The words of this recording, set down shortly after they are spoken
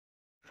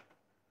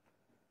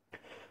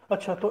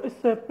اچھا، تو اس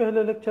سے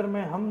پہلے لیکچر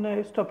میں ہم نے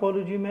اس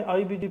ٹپولوجی میں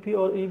آئی بی جی پی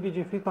اور ای بی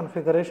جی پی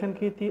کنفیگریشن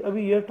کی تھی۔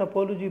 ابھی یہ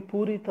ٹپولوجی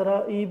پوری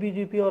طرح ای بی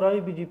جی پی اور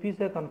آئی بی جی پی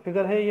سے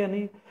کنفیگر ہے،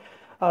 یعنی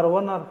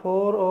R1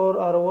 R4 اور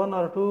R1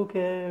 R2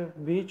 کے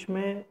بیچ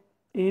میں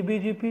ای بی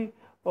جی پی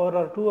اور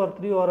R2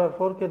 R3 اور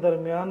R4 کے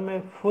درمیان میں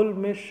فل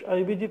مش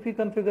آئی بی جی پی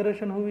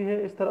کنفیگریشن ہوئی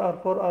ہے۔ اس طرح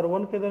R4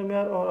 R1 کے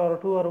درمیان اور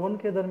R2 R1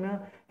 کے درمیان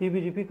ای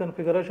بی جی پی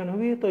کنفیگریشن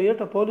ہوئی ہے۔ تو یہ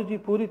ٹپولوجی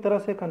پوری طرح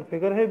سے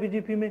کنفیگر ہے بی جی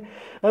پی میں۔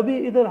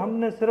 ابھی ادھر ہم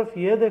نے صرف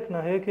یہ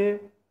دیکھنا ہے کہ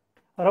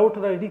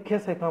راؤٹر آئی ڈی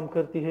کیسے کام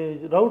کرتی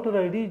ہے۔ راؤٹر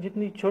آئی ڈی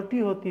جتنی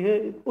چھوٹی ہوتی ہے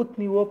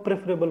اتنی وہ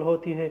پریفریبل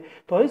ہوتی ہے۔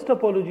 تو اس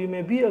ٹپولوجی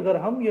میں بھی اگر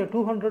ہم یہ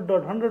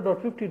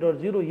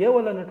 200.100.50.0 یہ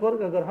والا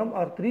نیٹورک اگر ہم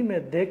R3 میں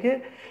دیکھیں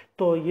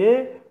تو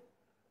یہ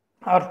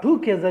R2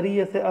 کے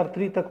ذریعے سے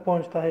R3 تک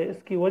پہنچتا ہے۔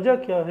 اس کی وجہ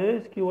کیا ہے؟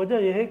 اس کی وجہ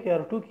یہ ہے کہ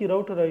R2 کی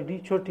راؤٹر آئی ڈی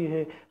چھوٹی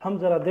ہے۔ ہم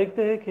ذرا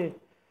دیکھتے ہیں کہ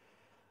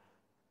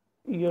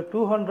یہ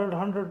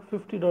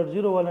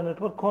 200.100.50.0 والا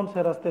نیٹورک کون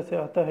سے راستے سے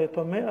آتا ہے۔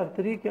 تو میں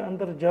R3 کے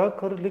اندر جا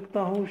کر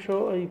لکھتا ہوں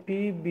شو آئی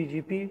پی بی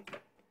جی پی،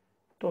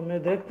 تو میں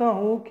دیکھتا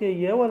ہوں کہ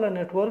یہ والا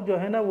نیٹورک جو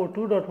ہے نا وہ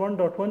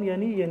 2.1.1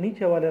 یعنی یہ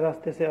نیچے والے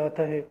راستے سے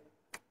آتا ہے۔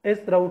 اس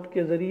راؤٹ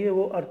کے ذریعے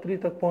وہ R3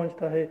 تک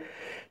پہنچتا ہے۔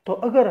 تو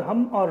اگر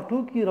ہم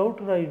R2 کی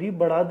راؤٹر آئی ڈی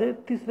بڑھا دے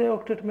تیسرے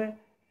آکٹیٹ میں،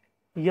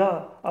 یا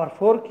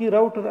R4 کی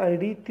راؤٹر آئی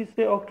ڈی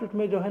تیسرے آکٹیٹ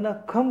میں جو ہے نا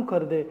کم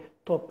کر دے،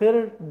 تو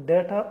پھر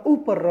ڈیٹا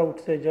اوپر راؤٹ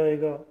سے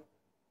جائے گا۔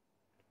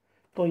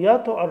 تو یا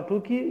تو R2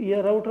 کی یہ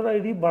راؤٹر آئی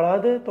ڈی بڑھا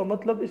دے تو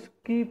مطلب اس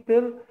کی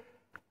پھر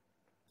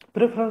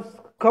پریفرنس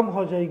کم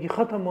ہو جائے گی،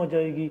 ختم ہو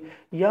جائے گی،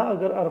 یا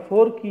اگر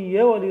R4 کی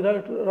یہ والی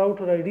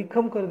راؤٹر آئی ڈی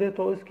کم کر دے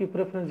تو اس کی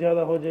پریفرنس زیادہ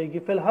ہو جائے گی۔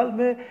 فی الحال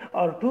میں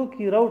R2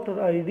 کی راؤٹر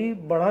آئی ڈی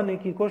بڑھانے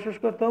کی کوشش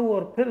کرتا ہوں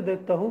اور پھر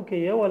دیکھتا ہوں کہ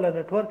یہ والا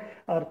نیٹورک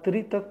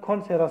R3 تک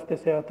کون سے راستے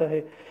سے آتا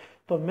ہے۔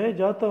 تو میں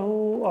جاتا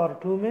ہوں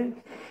R2 میں۔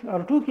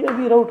 R2 کی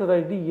ابھی راؤٹر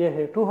آئی ڈی یہ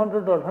ہے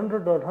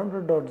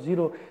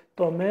 200.100.100.0۔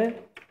 تو میں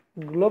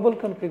گلوبل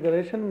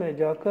کنفیگریشن میں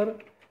جا کر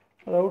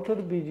راؤٹر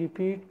بی جی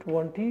پی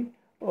 20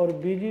 اور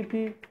B G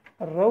P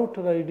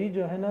router I D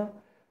جو ہے نا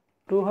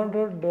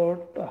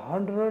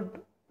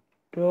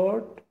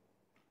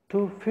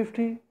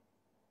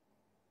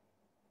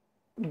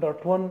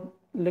 200.100.250.1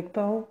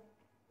 لکھتا ہوں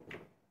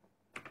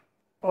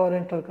اور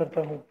انٹر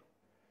کرتا ہوں۔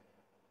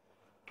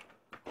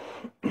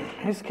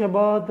 اس کے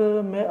بعد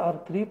میں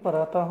R3 پر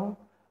آتا ہوں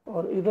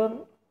اور ادھر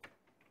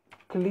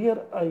clear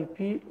I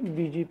P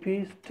B G P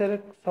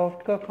asterisk soft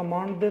کا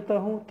کمانڈ دیتا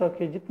ہوں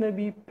تاکہ جتنے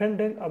بھی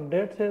پینڈنگ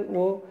اپڈیٹس ہیں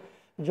وہ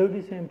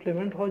جلدی سے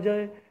امپلیمنٹ ہو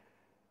جائے۔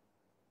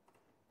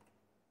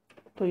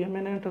 تو یہ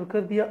میں نے انٹر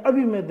کر دیا۔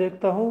 ابھی میں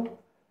دیکھتا ہوں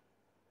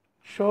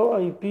شو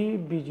آئی پی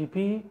بی جی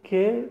پی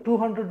کے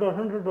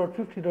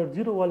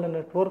 200.100.50.0 والا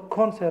نیٹورک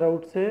کون سے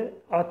راؤٹ سے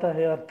آتا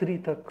ہے R3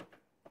 تک۔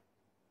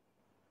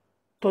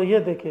 تو یہ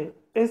دیکھیں،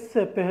 اس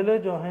سے پہلے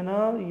جو ہے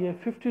نا یہ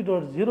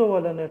 50.0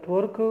 والا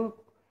نیٹورک،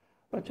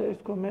 اچھا اس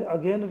کو میں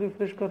اگین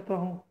ریفریش کرتا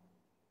ہوں،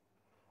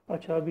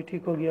 اچھا ابھی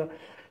ٹھیک ہو گیا۔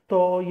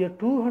 تو یہ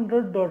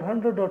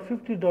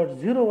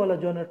 200.100.50.0 والا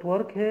جو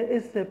نیٹورک ہے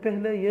اس سے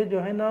پہلے یہ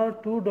جو ہے نا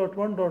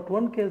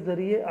 2.1.1 کے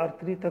ذریعے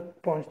R3 تک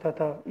پہنچتا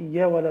تھا۔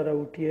 یہ والا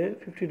راؤٹ یہ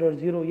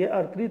 50.0 یہ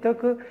R3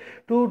 تک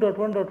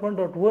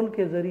 2.1.1.1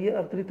 کے ذریعے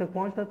R3 تک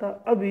پہنچتا تھا۔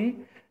 ابھی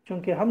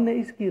چونکہ ہم نے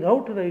اس کی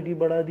راؤٹر آئی ڈی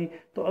بڑھا دی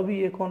تو ابھی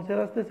یہ کون سے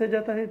راستے سے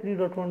جاتا ہے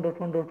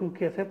 3.1.1.2۔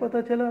 کیسے پتہ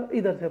چلا؟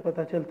 ادھر سے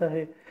پتہ چلتا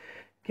ہے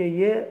کہ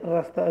یہ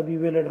راستہ ابھی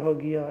ویلڈ ہو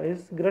گیا۔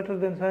 اس گریٹر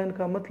دین سائن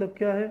کا مطلب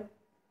کیا ہے؟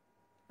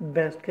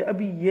 بیسٹ، کہ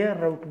ابھی یہ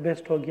راؤٹ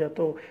بیسٹ ہو گیا۔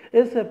 تو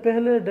اس سے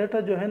پہلے ڈیٹا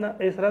جو ہے نا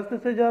اس راستے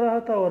سے جا رہا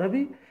تھا اور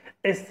ابھی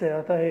اس سے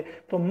آتا ہے۔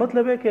 تو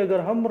مطلب ہے کہ اگر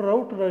ہم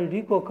راؤٹر آئی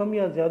ڈی کو کم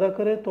یا زیادہ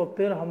کریں تو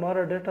پھر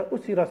ہمارا ڈیٹا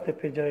اسی راستے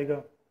پہ جائے گا۔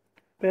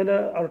 پہلے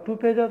R2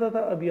 پہ جاتا تھا،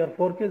 ابھی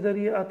R4 کے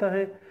ذریعے آتا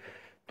ہے۔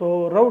 تو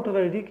راؤٹر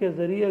آئی ڈی کے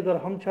ذریعے اگر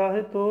ہم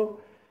چاہیں تو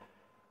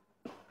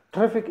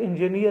ٹریفک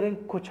انجینئرنگ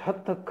کچھ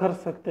حد تک کر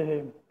سکتے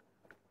ہیں۔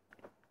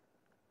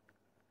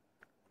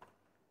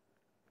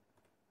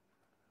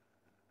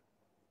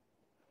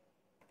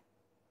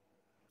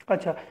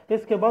 اچھا،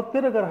 اس کے بعد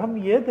پھر اگر ہم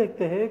یہ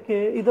دیکھتے ہیں کہ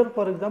ادھر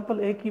فار ایگزامپل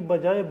ایک ہی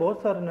بجائے بہت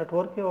سارے نیٹ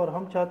ورک ہے اور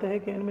ہم چاہتے ہیں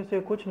کہ ان میں سے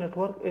کچھ نیٹ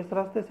ورک اس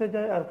راستے سے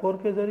جائے R4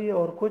 کے ذریعے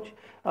اور کچھ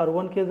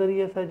R1 کے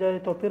ذریعے سے جائے،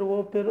 تو پھر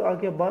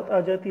آگے بات آ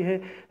جاتی ہے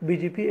بی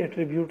جی پی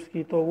ایٹریبیوٹس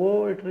کی۔ تو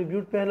وہ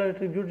ایٹریبیوٹ، پہلا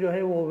ایٹریبیوٹ جو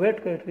ہے وہ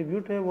ویٹ کا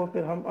ایٹریبیوٹ ہے، وہ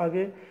پھر ہم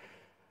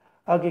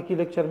آگے کی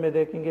لیکچر میں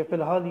دیکھیں گے۔ فی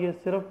الحال یہ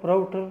صرف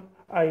راؤٹر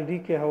آئی ڈی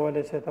کے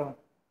حوالے سے تھا۔